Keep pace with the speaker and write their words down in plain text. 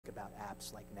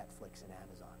apps like Netflix and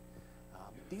Amazon.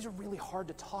 These are really hard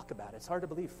to talk about. It's hard to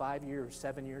believe 5 years,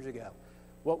 7 years ago.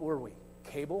 What were we?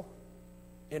 Cable,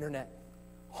 internet,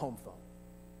 home phone.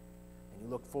 And you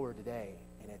look forward today,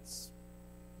 and it's,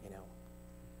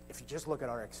 if you just look at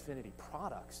our Xfinity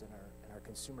products and our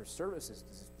consumer services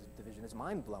division, it's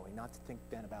mind-blowing, not to think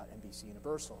then about NBC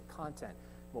Universal, content,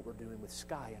 what we're doing with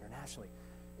Sky internationally.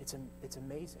 It's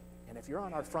amazing. And if you're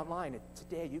on our front line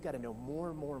today, you've got to know more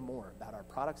and more and more about our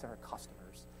products and our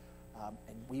customers.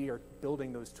 And we are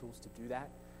building those tools to do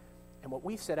that. And what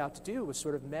we set out to do was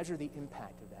sort of measure the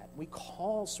impact of that. We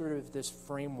call sort of this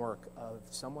framework of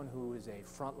someone who is a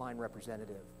frontline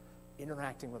representative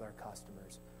interacting with our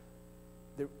customers.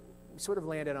 We sort of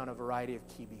landed on a variety of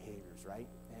key behaviors, right?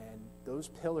 And those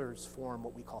pillars form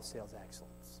what we call sales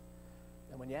excellence.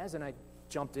 And when Yaz and I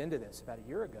jumped into this about a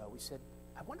year ago, we said,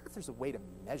 I wonder if there's a way to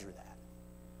measure that,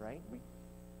 right? We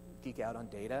geek out on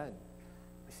data, and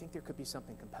I think there could be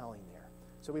something compelling there.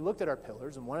 So we looked at our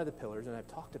pillars, and one of the pillars, and I've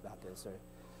talked about this,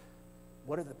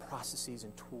 what are the processes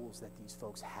and tools that these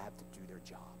folks have to do their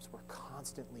jobs? We're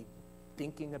constantly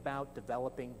thinking about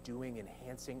developing, doing,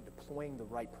 enhancing, deploying the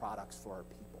right products for our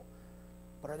people.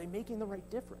 But are they making the right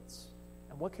difference?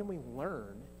 And what can we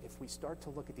learn if we start to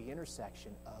look at the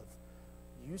intersection of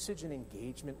usage and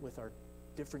engagement with our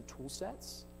different tool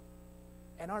sets?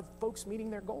 And are folks meeting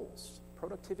their goals?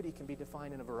 Productivity can be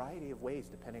defined in a variety of ways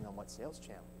depending on what sales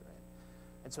channel you're in.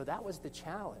 And so that was the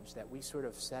challenge that we sort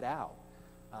of set out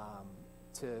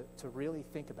to really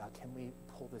think about, can we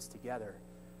pull this together?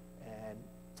 And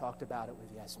talked about it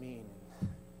with Yasmin.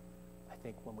 I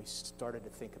think when we started to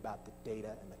think about the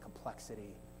data and the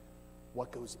complexity,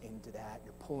 what goes into that,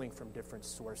 you're pulling from different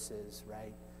sources,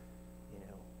 right?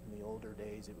 In the older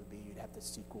days, it would be you'd have to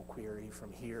SQL query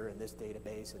from here in this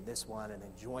database and this one, and then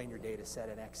join your data set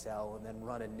in Excel, and then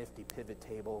run a nifty pivot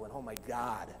table, and oh my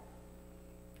God,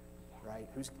 right?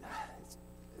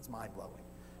 It's mind-blowing,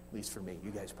 at least for me.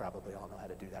 You guys probably all know how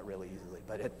to do that really easily,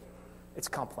 but it's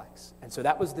complex. And so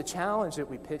that was the challenge that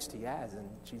we pitched to Yaz, and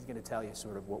she's going to tell you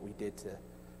sort of what we did to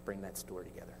bring that story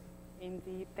together.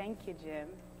 Indeed. Thank you, Jim.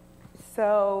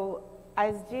 So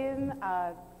as Jim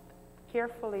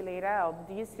carefully laid out,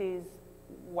 this is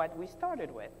what we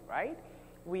started with, right?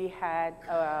 We had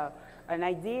an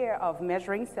idea of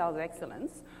measuring sales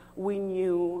excellence. We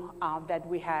knew that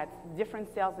we had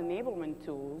different sales enablement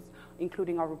tools,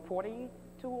 including our reporting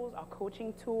tools, our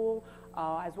coaching tool,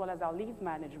 as well as our lead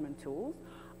management tools.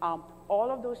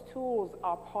 All of those tools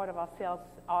are part of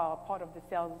the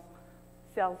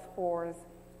Salesforce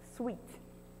suite,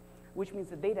 which means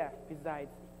the data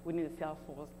resides within the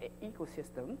Salesforce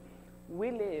ecosystem.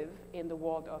 We live in the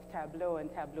world of Tableau and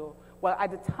Tableau. Well,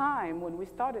 at the time when we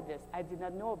started this, I did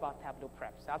not know about Tableau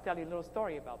Prep. So I'll tell you a little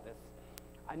story about this.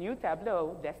 I knew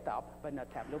Tableau desktop, but not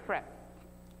Tableau Prep.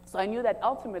 So I knew that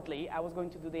ultimately I was going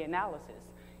to do the analysis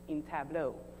in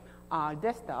Tableau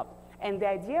desktop. And the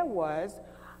idea was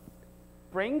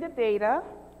bring the data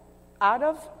out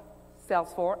of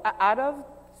Salesforce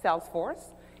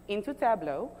into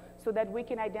Tableau so that we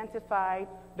can identify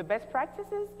the best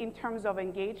practices in terms of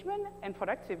engagement and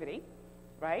productivity,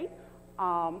 right?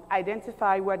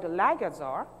 Identify where the laggards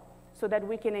are so that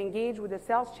we can engage with the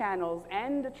sales channels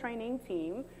and the training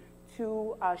team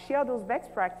to share those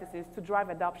best practices to drive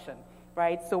adoption,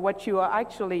 right? So what you are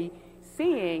actually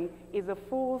seeing is a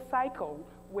full cycle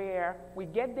where we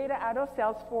get data out of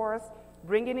Salesforce,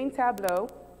 bring it in Tableau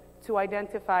to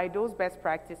identify those best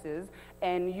practices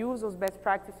and use those best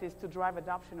practices to drive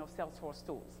adoption of Salesforce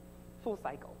tools, full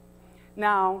cycle.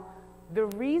 Now, the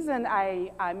reason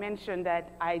I mentioned that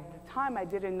at the time I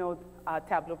didn't know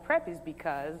Tableau Prep is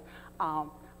because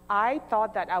I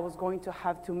thought that I was going to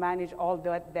have to manage all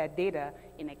that data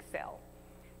in Excel.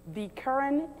 The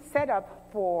current setup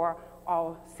for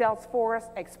our Salesforce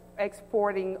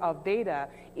exporting of data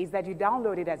is that you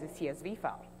download it as a CSV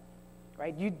file,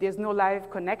 right? There's no live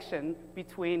connection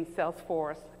between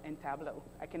Salesforce and Tableau.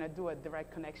 I cannot do a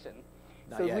direct connection.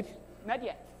 Not yet. Not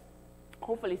yet.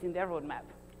 Hopefully it's in their roadmap.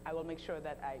 I will make sure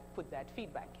that I put that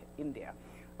feedback in there,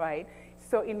 right?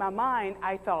 So in my mind,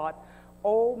 I thought,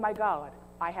 oh my God,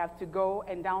 I have to go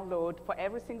and download for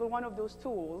every single one of those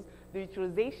tools the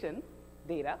utilization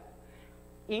data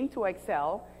into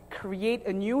Excel, create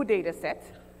a new data set,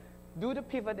 do the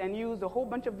pivot and use a whole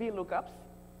bunch of VLOOKUPs,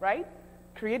 right?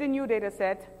 Create a new data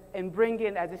set and bring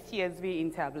it as a CSV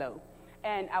in Tableau.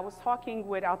 And I was talking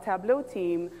with our Tableau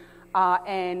team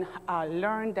and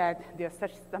learned that there's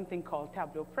something called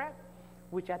Tableau Prep,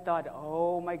 which I thought,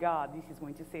 oh my God, this is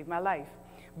going to save my life.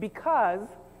 Because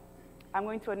I'm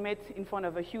going to admit in front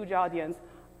of a huge audience,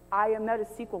 I am not a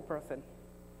SQL person.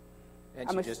 And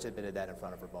she just admitted that in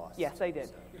front of her boss. Yes, I did.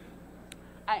 So.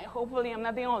 Hopefully I'm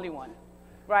not the only one,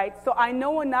 right? So I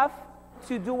know enough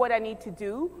to do what I need to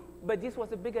do, but this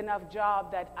was a big enough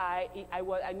job that I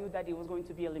knew that it was going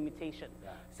to be a limitation. Yeah.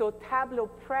 So Tableau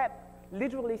Prep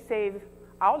literally saved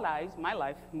our lives, my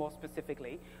life more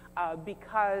specifically,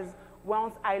 because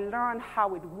once I learned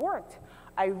how it worked,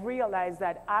 I realized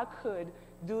that I could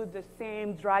do the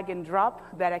same drag and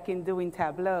drop that I can do in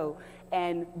Tableau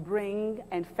and bring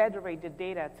and federate the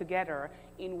data together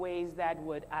in ways that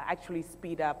would actually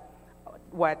speed up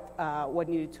what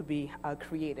needed to be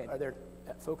created. Are there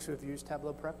folks who have used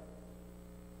Tableau Prep?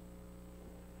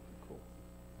 Cool.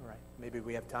 All right. Maybe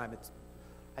we have time.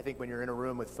 I think when you're in a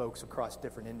room with folks across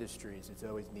different industries, it's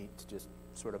always neat to just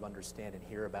sort of understand and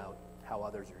hear about how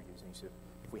others are using. So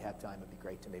if we have time, it'd be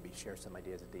great to maybe share some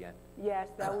ideas at the end. Yes,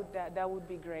 that would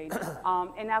be great.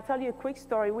 And I'll tell you a quick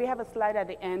story. We have a slide at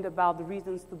the end about the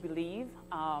reasons to believe.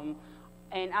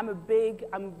 And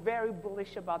I'm very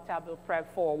bullish about Tableau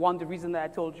Prep for one, the reason that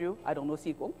I told you, I don't know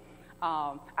SQL.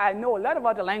 I know a lot of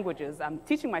other languages. I'm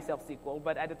teaching myself SQL,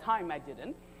 but at the time I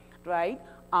didn't, right?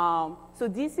 So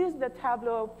this is the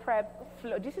Tableau Prep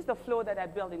flow. This is the flow that I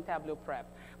built in Tableau Prep,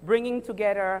 bringing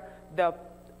together the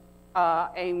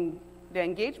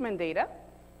engagement data,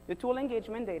 the tool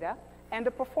engagement data, and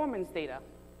the performance data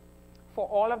for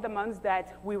all of the months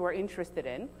that we were interested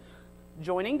in,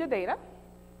 joining the data,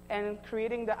 and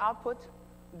creating the output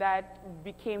that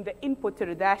became the input to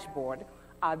the dashboard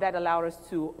that allowed us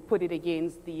to put it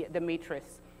against the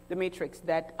matrix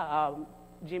that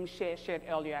Jim shared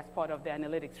earlier as part of the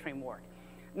analytics framework.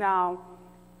 Now,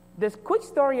 this quick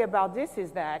story about this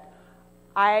is that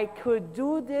I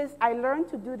learned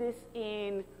to do this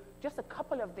in just a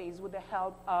couple of days with the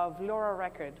help of Laura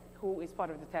Record, who is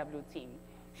part of the Tableau team.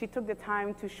 She took the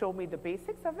time to show me the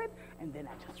basics of it, and then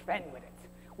I just ran with it,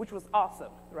 which was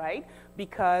awesome, right?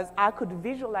 Because I could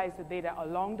visualize the data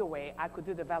along the way, I could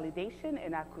do the validation,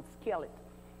 and I could scale it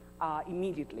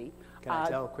immediately. Can I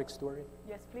tell a quick story?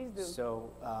 Yes, please do.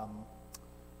 So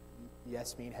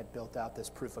Yasmin had built out this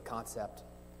proof of concept.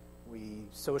 We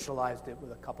socialized it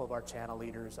with a couple of our channel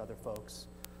leaders, other folks.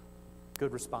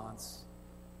 Good response.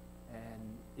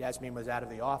 And Yasmin was out of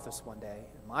the office one day,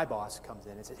 and my boss comes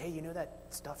in and says, hey, you know that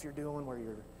stuff you're doing where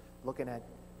you're looking at,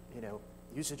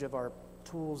 usage of our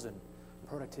tools and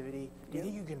productivity? Do you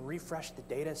think you can refresh the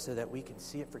data so that we can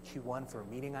see it for Q1 for a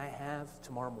meeting I have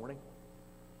tomorrow morning?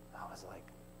 I was like,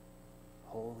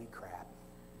 holy crap.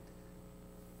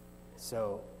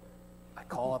 So I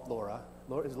call up Laura.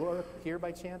 Is Laura here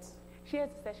by chance? She has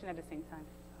a session at the same time.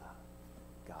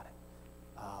 Got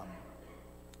it.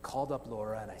 Called up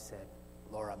Laura and I said,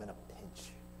 Laura, I'm in a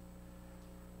pinch.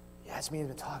 Yasmin's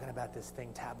been talking about this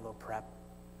thing, Tableau Prep.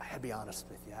 I had to be honest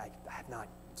with you. I have not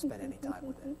spent any time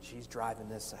with it. She's driving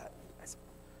this. I said,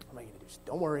 what am I going to do? She said,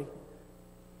 don't worry.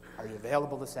 Are you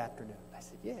available this afternoon? I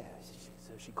said, yeah.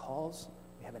 So she calls.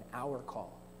 We have an hour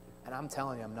call. And I'm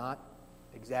telling you, I'm not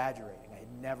exaggerating. I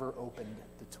had never opened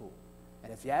the tool.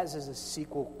 And if Yaz is a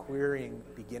SQL querying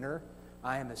beginner,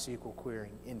 I am a SQL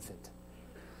querying infant.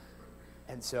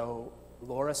 And so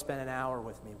Laura spent an hour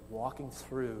with me walking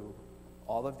through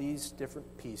all of these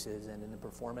different pieces, and in the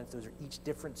performance, those are each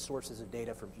different sources of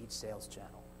data from each sales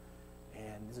channel.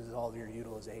 And this is all of your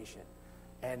utilization.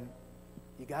 And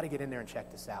you got to get in there and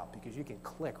check this out, because you can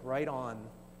click right on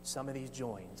some of these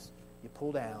joins. You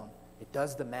pull down, it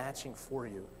does the matching for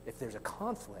you. If there's a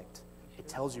conflict, it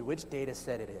tells you which data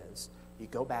set it is. You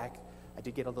go back. I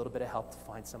did get a little bit of help to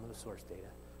find some of the source data.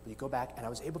 But you go back, and I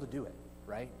was able to do it,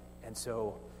 right? And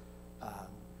so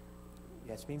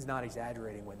Yasmin's not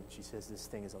exaggerating when she says this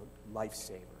thing is a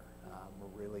lifesaver.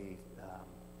 We're really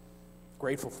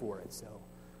grateful for it. So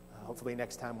hopefully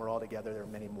next time we're all together, there are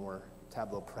many more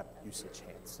Tableau Prep usage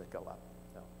hands that go up.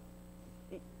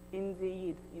 So.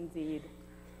 Indeed, indeed.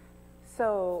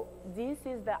 So this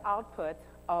is the output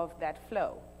of that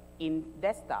flow in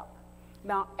desktop.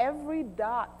 Now every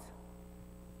dot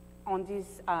on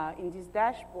this in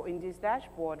this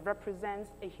dashboard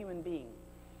represents a human being.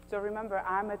 So remember,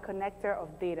 I'm a connector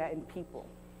of data and people.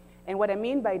 And what I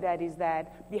mean by that is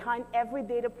that behind every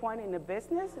data point in a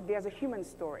business, there's a human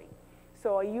story.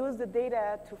 So I use the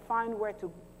data to find where to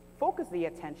focus the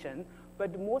attention,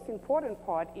 but the most important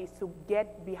part is to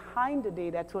get behind the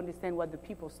data to understand what the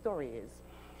people's story is.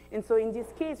 And so in this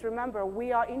case, remember,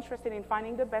 we are interested in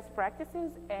finding the best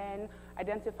practices and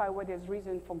identify where there's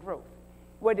reason for growth,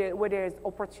 where there's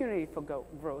opportunity for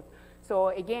growth. So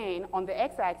again, on the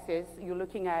x-axis, you're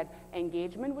looking at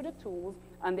engagement with the tools.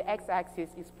 On the x-axis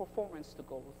is performance to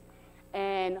goals.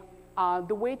 And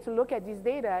the way to look at this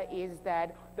data is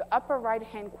that the upper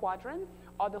right-hand quadrant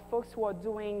are the folks who are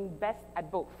doing best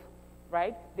at both,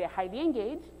 right? They're highly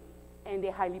engaged and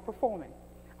they're highly performing,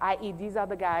 i.e. these are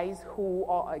the guys who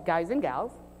are guys and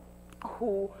gals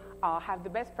who have the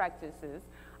best practices,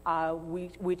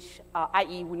 which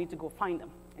i.e. we need to go find them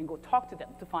and go talk to them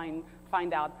to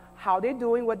find out how they're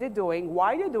doing what they're doing,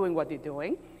 why they're doing what they're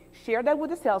doing, share that with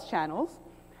the sales channels,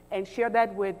 and share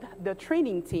that with the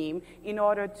training team in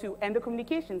order to, and the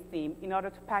communications team, in order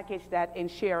to package that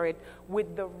and share it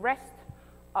with the rest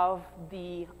of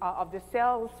the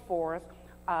sales force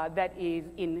that is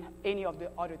in any of the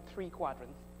other 3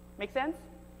 quadrants. Make sense?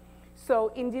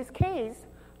 So in this case,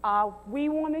 we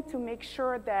wanted to make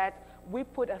sure that we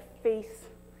put a face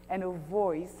and a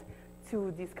voice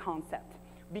to this concept,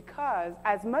 because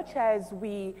as much as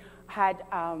we had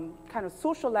kind of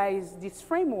socialized this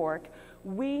framework,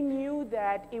 we knew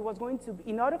that it was going to,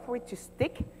 in order for it to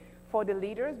stick for the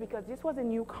leaders, because this was a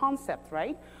new concept,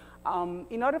 right?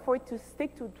 In order for it to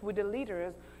stick with the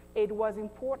leaders, it was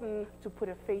important to put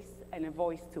a face and a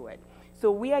voice to it.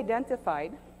 So we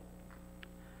identified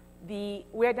a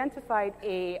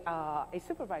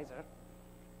supervisor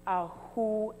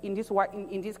who in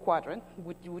this quadrant,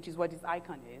 which is what this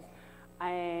icon is,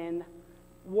 and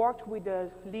worked with the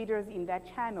leaders in that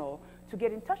channel to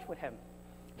get in touch with him.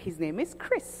 His name is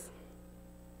Chris.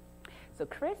 So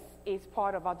Chris is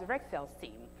part of our direct sales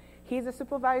team. He's a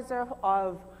supervisor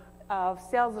of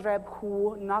sales rep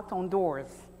who knocked on doors.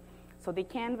 So they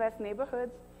canvass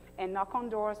neighborhoods and knock on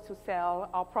doors to sell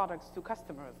our products to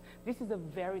customers. This is a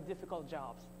very difficult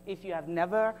job. If you have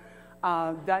never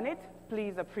done it,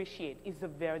 please appreciate it's a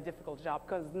very difficult job,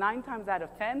 because 9 times out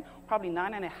of 10, probably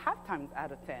 9.5 times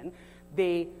out of 10,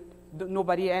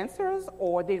 nobody answers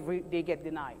or they get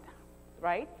denied,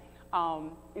 right?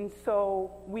 And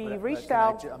so we reached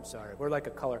out. I'm sorry, we're like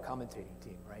a color commentating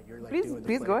team, right? You're like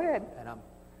please go ahead. And I'm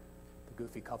the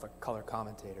goofy color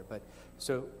commentator. But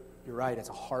so you're right, it's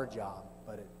a hard job,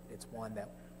 but it's one that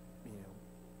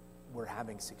we're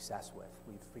having success with.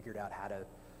 We've figured out how to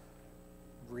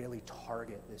really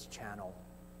target this channel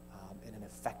in an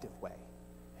effective way.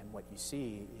 And what you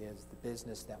see is the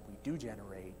business that we do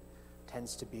generate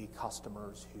tends to be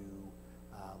customers who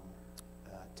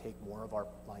take more of our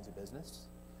lines of business.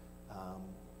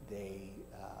 They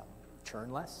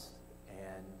churn less,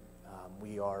 and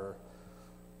we are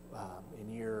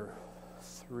in year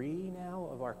 3 now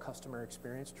of our customer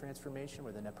experience transformation,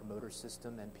 where the Net Promoter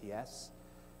System, NPS,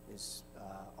 is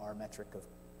our metric of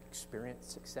experience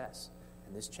success.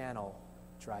 And this channel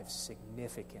drives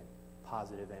significant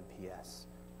positive NPS,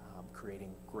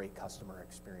 creating great customer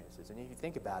experiences. And if you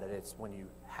think about it, it's when you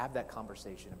have that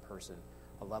conversation in person,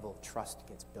 a level of trust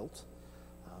gets built.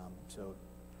 So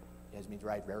it means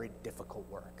very difficult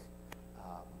work,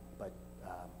 but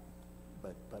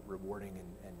rewarding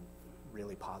and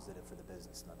really positive for the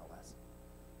business nonetheless.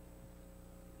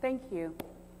 Thank you.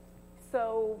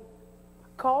 So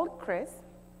called Chris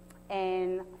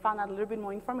and found out a little bit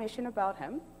more information about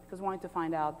him, because we wanted to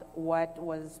find out what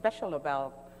was special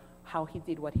about how he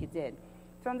did what he did.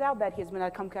 Turns out that he's been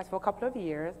at Comcast for a couple of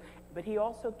years, but he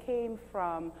also came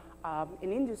from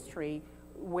an industry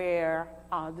where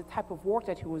the type of work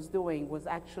that he was doing was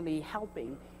actually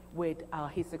helping with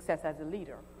his success as a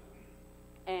leader.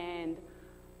 And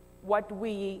what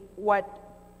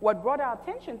brought our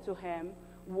attention to him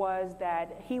was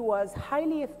that he was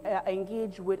highly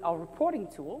engaged with our reporting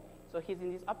tool. So he's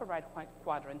in this upper right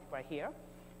quadrant right here.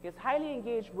 He's highly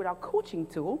engaged with our coaching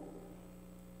tool.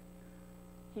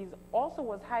 He also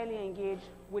was highly engaged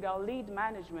with our lead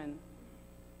management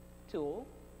tool.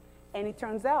 And it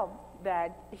turns out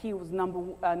that he was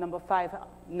number 5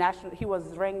 national. He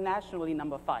was ranked nationally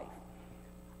number 5.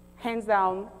 Hands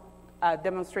down,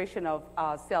 demonstration of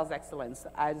sales excellence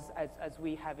as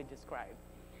we have it described.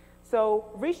 So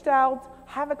reached out,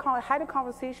 had a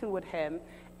conversation with him,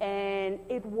 and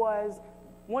it was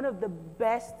one of the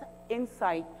best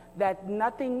insight that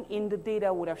nothing in the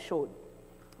data would have showed,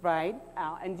 right?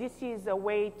 And this is a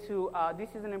way to, this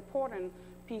is an important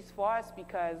piece for us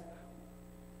because,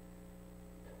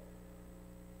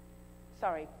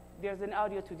 sorry, there's an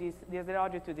audio to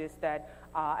this that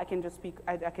I can just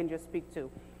speak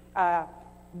to.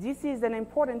 This is an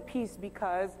important piece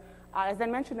because, as I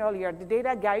mentioned earlier, the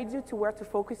data guides you to where to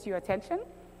focus your attention,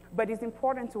 but it's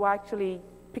important to actually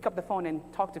pick up the phone and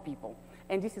talk to people.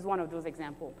 And this is one of those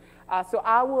examples.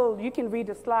 You can read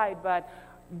the slide, but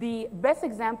the best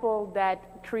example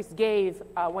that Chris gave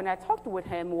when I talked with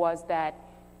him was that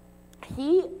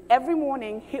every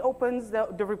morning, he opens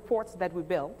the reports that we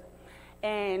build,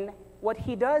 and what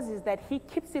he does is that he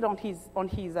keeps it on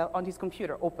his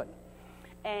computer open,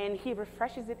 and he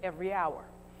refreshes it every hour.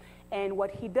 And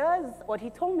what he does, what he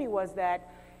told me was that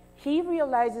he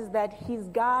realizes that his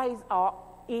guys are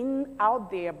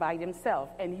out there by themselves,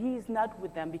 and he's not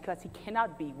with them because he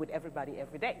cannot be with everybody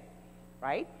every day,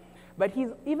 right? But he's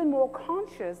even more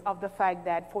conscious of the fact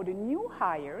that for the new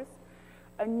hires,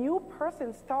 a new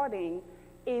person starting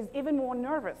is even more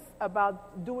nervous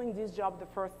about doing this job the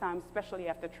first time, especially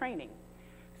after training.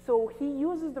 So he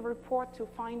uses the report to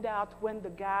find out when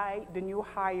the new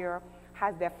hire,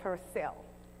 has their first sale.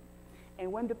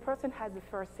 And when the person has the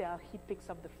first sale, he picks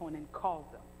up the phone and calls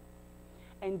them.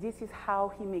 And this is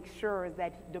how he makes sure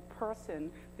that the person,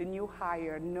 the new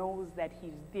hire, knows that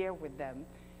he's there with them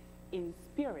in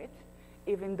spirit,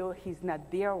 even though he's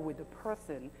not there with the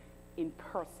person in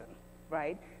person,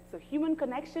 right? So human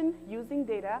connection using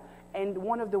data, and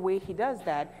one of the ways he does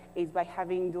that is by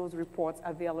having those reports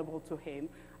available to him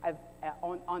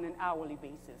on an hourly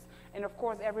basis. And of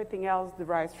course, everything else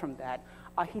derives from that.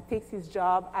 He takes his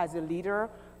job as a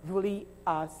leader really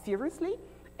seriously,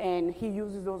 and he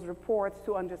uses those reports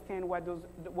to understand what those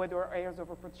areas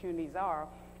of opportunities are,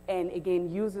 and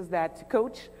again, uses that to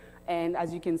coach. And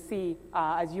as you can see,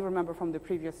 as you remember from the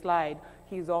previous slide,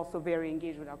 he's also very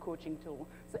engaged with our coaching tool.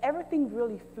 So everything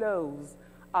really flows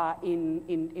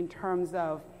in terms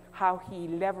of how he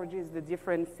leverages the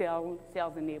different sales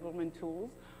enablement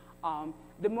tools.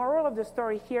 The moral of the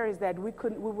story here is that we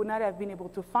would not have been able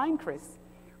to find Chris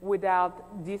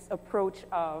without this approach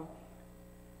of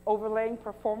overlaying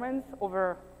performance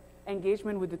over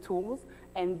engagement with the tools,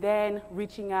 and then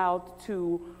reaching out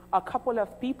to a couple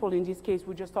of people. In this case,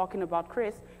 we're just talking about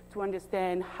Chris, to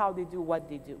understand how they do what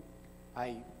they do.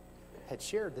 I had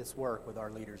shared this work with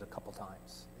our leaders a couple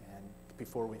times, and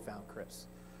before we found Chris.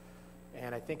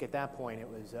 And I think at that point it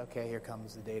was, okay, here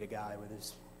comes the data guy with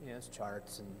his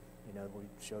charts, and we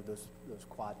showed those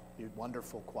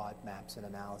wonderful quad maps and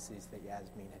analyses that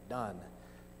Yasmin had done.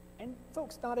 And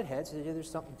folks nodded heads, said, yeah, there's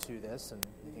something to this, and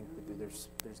I think there's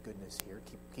goodness here,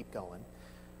 keep going.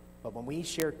 But when we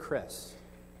shared Chris,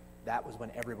 that was when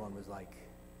everyone was like,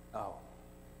 oh,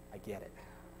 I get it.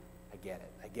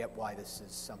 I get why this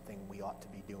is something we ought to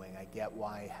be doing. I get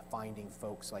why finding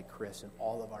folks like Chris in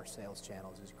all of our sales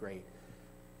channels is great.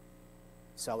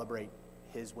 Celebrate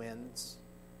his wins,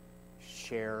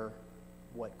 share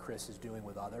what Chris is doing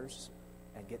with others,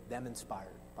 and get them inspired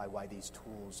by why these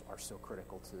tools are so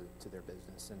critical to their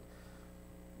business.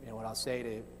 And what I'll say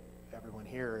to everyone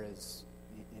here is,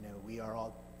 we are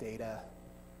all data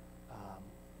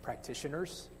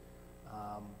practitioners,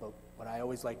 but what I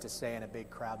always like to say in a big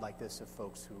crowd like this of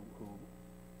folks who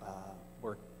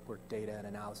work data and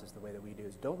analysis the way that we do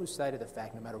is, don't lose sight of the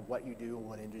fact, no matter what you do and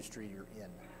what industry you're in,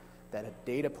 that a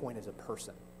data point is a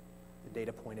person. The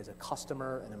data point is a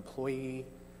customer, an employee,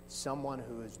 someone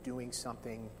who is doing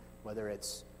something, whether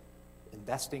it's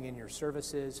investing in your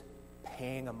services,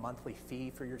 paying a monthly fee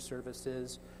for your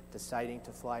services, deciding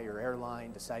to fly your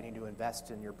airline, deciding to invest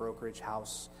in your brokerage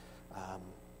house.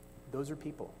 Those are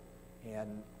people.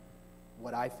 And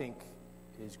what I think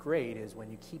is great is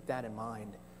when you keep that in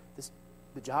mind,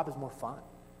 the job is more fun.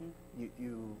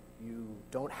 You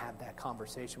don't have that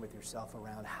conversation with yourself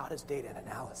around, how does data and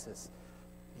analysis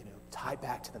tie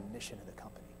back to the mission of the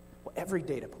company? Well, every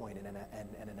data point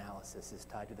and analysis is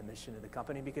tied to the mission of the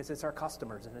company because it's our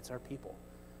customers and it's our people.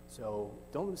 So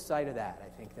don't lose sight of that. I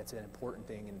think that's an important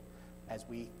thing. And as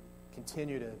we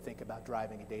continue to think about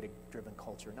driving a data-driven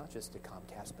culture, not just at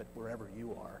Comcast, but wherever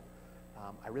you are,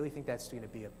 I really think that's going to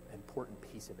be an important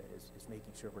piece of it, is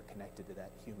making sure we're connected to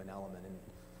that human element. And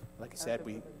like I said,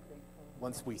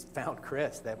 once we found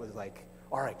Chris, that was like,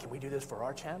 all right, can we do this for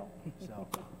our channel? So,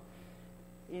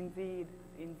 Indeed.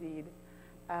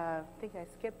 I think I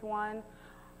skipped one.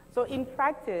 So in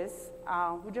practice,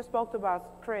 we just talked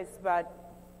about Chris, but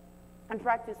in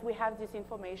practice, we have this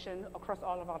information across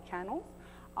all of our channels.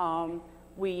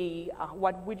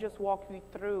 What we just walked you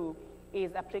through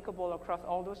is applicable across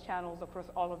all those channels, across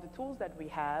all of the tools that we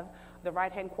have. The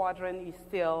right-hand quadrant is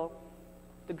still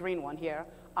the green one here,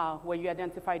 where you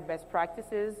identified best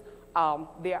practices.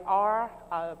 There are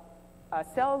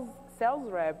sales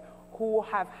rep who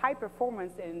have high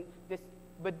performance in this,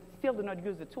 but still do not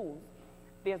use the tools.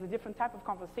 There's a different type of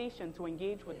conversation to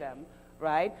engage with them,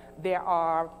 right? There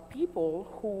are people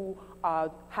who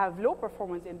have low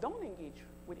performance and don't engage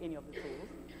with any of the tools.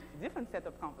 Different set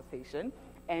of conversation.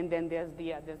 And then there's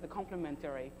the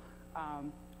complementary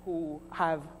who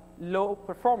have low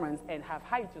performance and have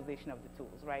high utilization of the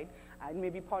tools, right? It may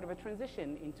be part of a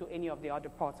transition into any of the other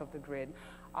parts of the grid.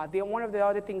 One of the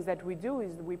other things that we do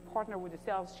is we partner with the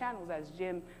sales channels, as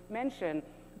Jim mentioned,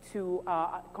 to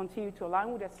continue to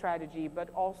align with their strategy, but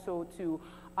also to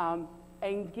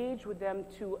engage with them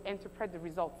to interpret the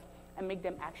results and make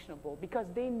them actionable because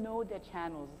they know their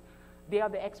channels. They are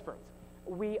the experts.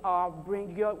 We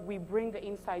bring the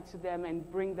insight to them and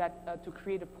bring that to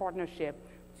create a partnership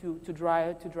to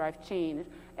drive change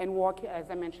and work,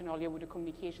 as I mentioned earlier, with the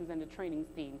communications and the trainings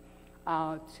team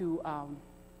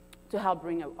to help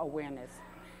bring awareness.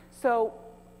 So,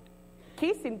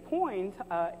 case in point,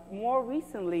 more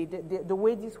recently, the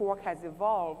way this work has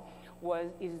evolved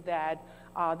is that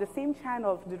the same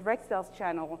channel, the direct sales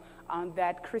channel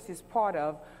that Chris is part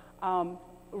of,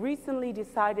 recently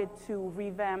decided to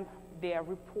revamp their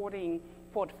reporting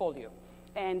portfolio.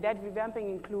 And that revamping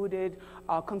included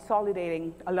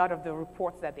consolidating a lot of the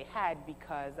reports that they had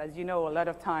because, as you know, a lot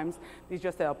of times there's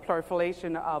just a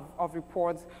proliferation of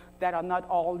reports that are not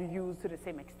all used to the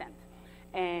same extent.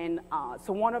 And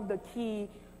so one of the key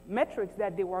metrics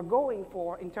that they were going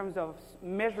for in terms of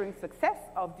measuring success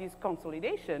of this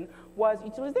consolidation was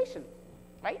utilization,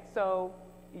 right? So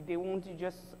they want to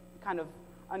just kind of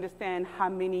understand how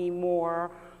many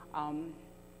more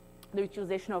the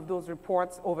utilization of those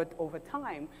reports over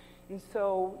time. And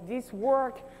so this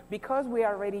work, because we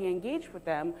are already engaged with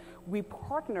them, we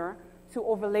partner to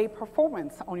overlay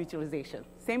performance on utilization.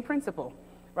 Same principle,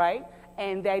 right?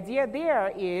 And the idea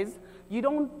there is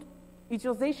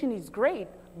utilization is great,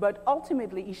 but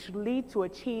ultimately it should lead to a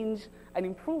change, an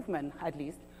improvement at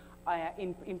least,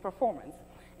 in performance.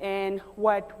 And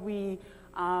what we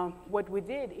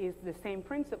did is the same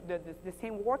principle, the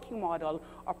same working model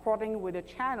of partnering with a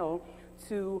channel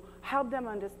to help them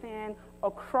understand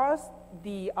across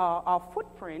our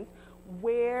footprint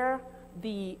where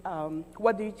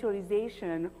what the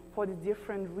utilization for the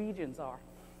different regions are,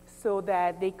 so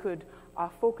that they could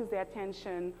focus their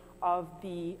attention of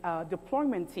the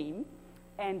deployment team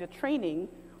and the training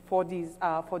for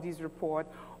these reports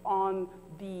on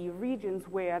the regions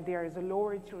where there is a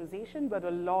lower utilization but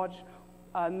a large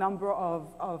number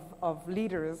of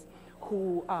leaders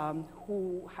who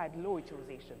had low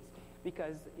utilizations.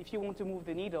 Because if you want to move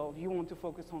the needle, you want to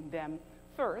focus on them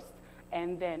first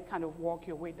and then kind of walk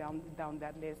your way down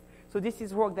that list. So this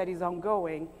is work that is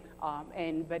ongoing,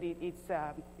 but it's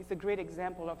a great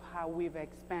example of how we've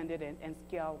expanded and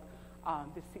scaled,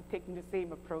 taking the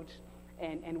same approach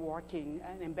and working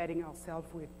and embedding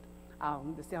ourselves with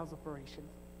the sales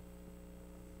operations.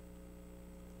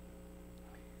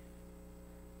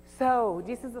 So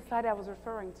this is the slide I was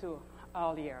referring to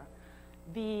earlier.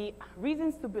 The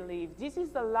reasons to believe, this is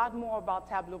a lot more about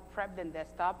Tableau Prep than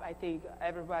desktop. I think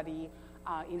everybody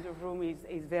in the room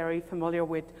is very familiar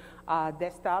with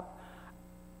desktop.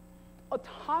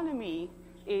 Autonomy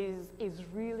is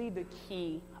really the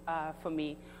key for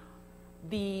me.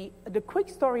 The quick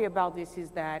story about this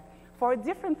is that for a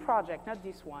different project, not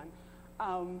this one,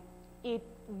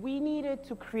 we needed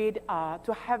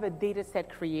to have a data set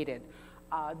created.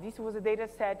 This was a data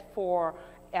set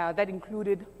that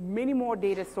included many more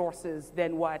data sources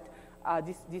than what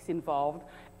this involved.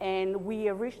 And we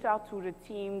reached out to the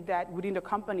team within the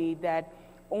company that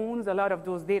owns a lot of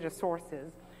those data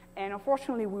sources. And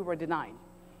unfortunately, we were denied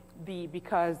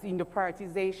because in the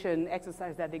prioritization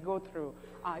exercise that they go through,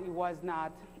 it was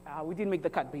not, we didn't make the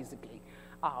cut, basically.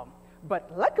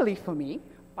 But luckily for me,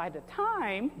 by the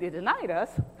time they denied us,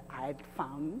 I had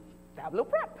found Tableau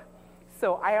Prep.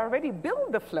 So I already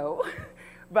built the flow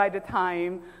by the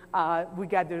time we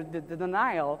got the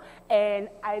denial, and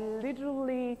I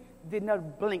literally did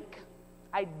not blink.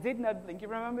 I did not blink. You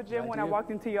remember, Jim, when I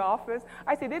walked into your office?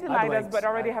 I said, they denied us, but I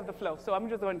already have the flow, so I'm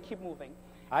just going to keep moving.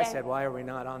 I said, why are we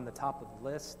not on the top of the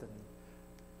list?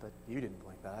 But you didn't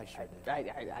blink, but I sure did.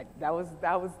 That was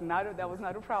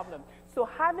not a problem. So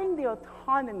having the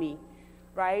autonomy,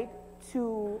 right,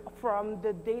 from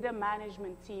the data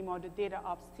management team or the data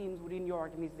ops teams within your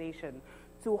organization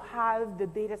to have the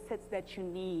data sets that you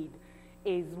need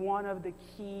is one of the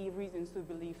key reasons to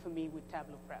believe for me with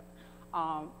Tableau Prep.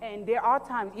 And there are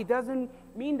times, it doesn't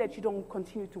mean that you don't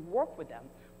continue to work with them,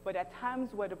 but at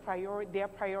times where their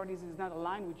priorities is not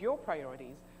aligned with your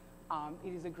priorities,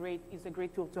 it's a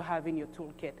great tool to have in your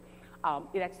toolkit.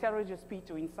 It accelerates your speed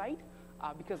to insight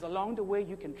because along the way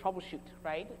you can troubleshoot,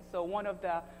 right? So one of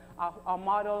our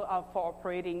model for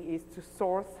operating is to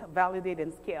source, validate,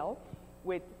 and scale.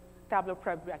 With Tableau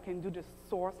Prep, I can do the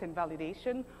source and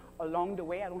validation along the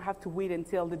way. I don't have to wait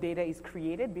until the data is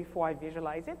created before I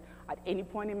visualize it. At any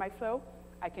point in my flow,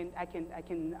 I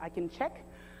can check.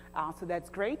 So that's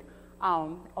great.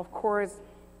 Of course,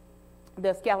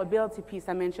 the scalability piece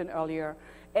I mentioned earlier,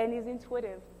 and is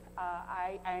intuitive.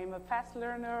 I am a fast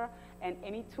learner, and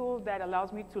any tool that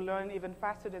allows me to learn even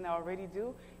faster than I already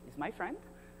do is my friend.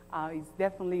 It's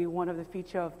definitely one of the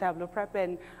features of Tableau Prep,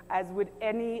 and as with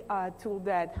any tool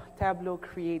that Tableau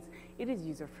creates, it is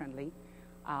user-friendly.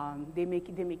 They make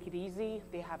it easy.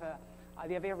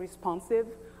 They're very responsive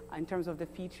in terms of the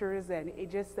features, and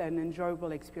it's just an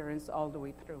enjoyable experience all the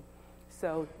way through.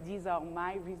 So these are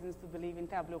my reasons to believe in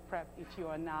Tableau Prep if you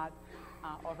are not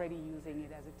already using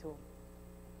it as a tool.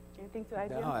 Anything to add,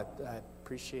 Jim? No, I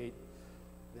appreciate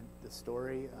the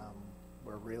story.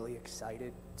 We're really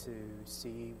excited to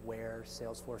see where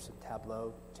Salesforce and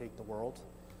Tableau take the world.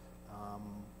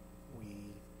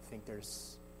 We think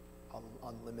there's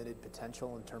unlimited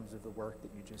potential in terms of the work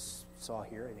that you just saw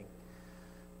here. I think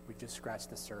we've just scratched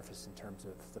the surface in terms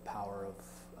of the power of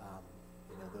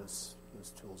those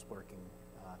tools working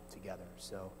together.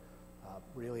 So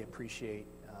really appreciate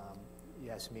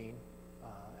Yasmeen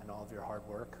and all of your hard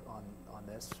work on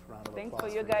this. Round of applause. Thanks for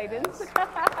your you guidance. guys.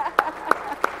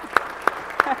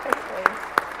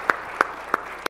 Thanks.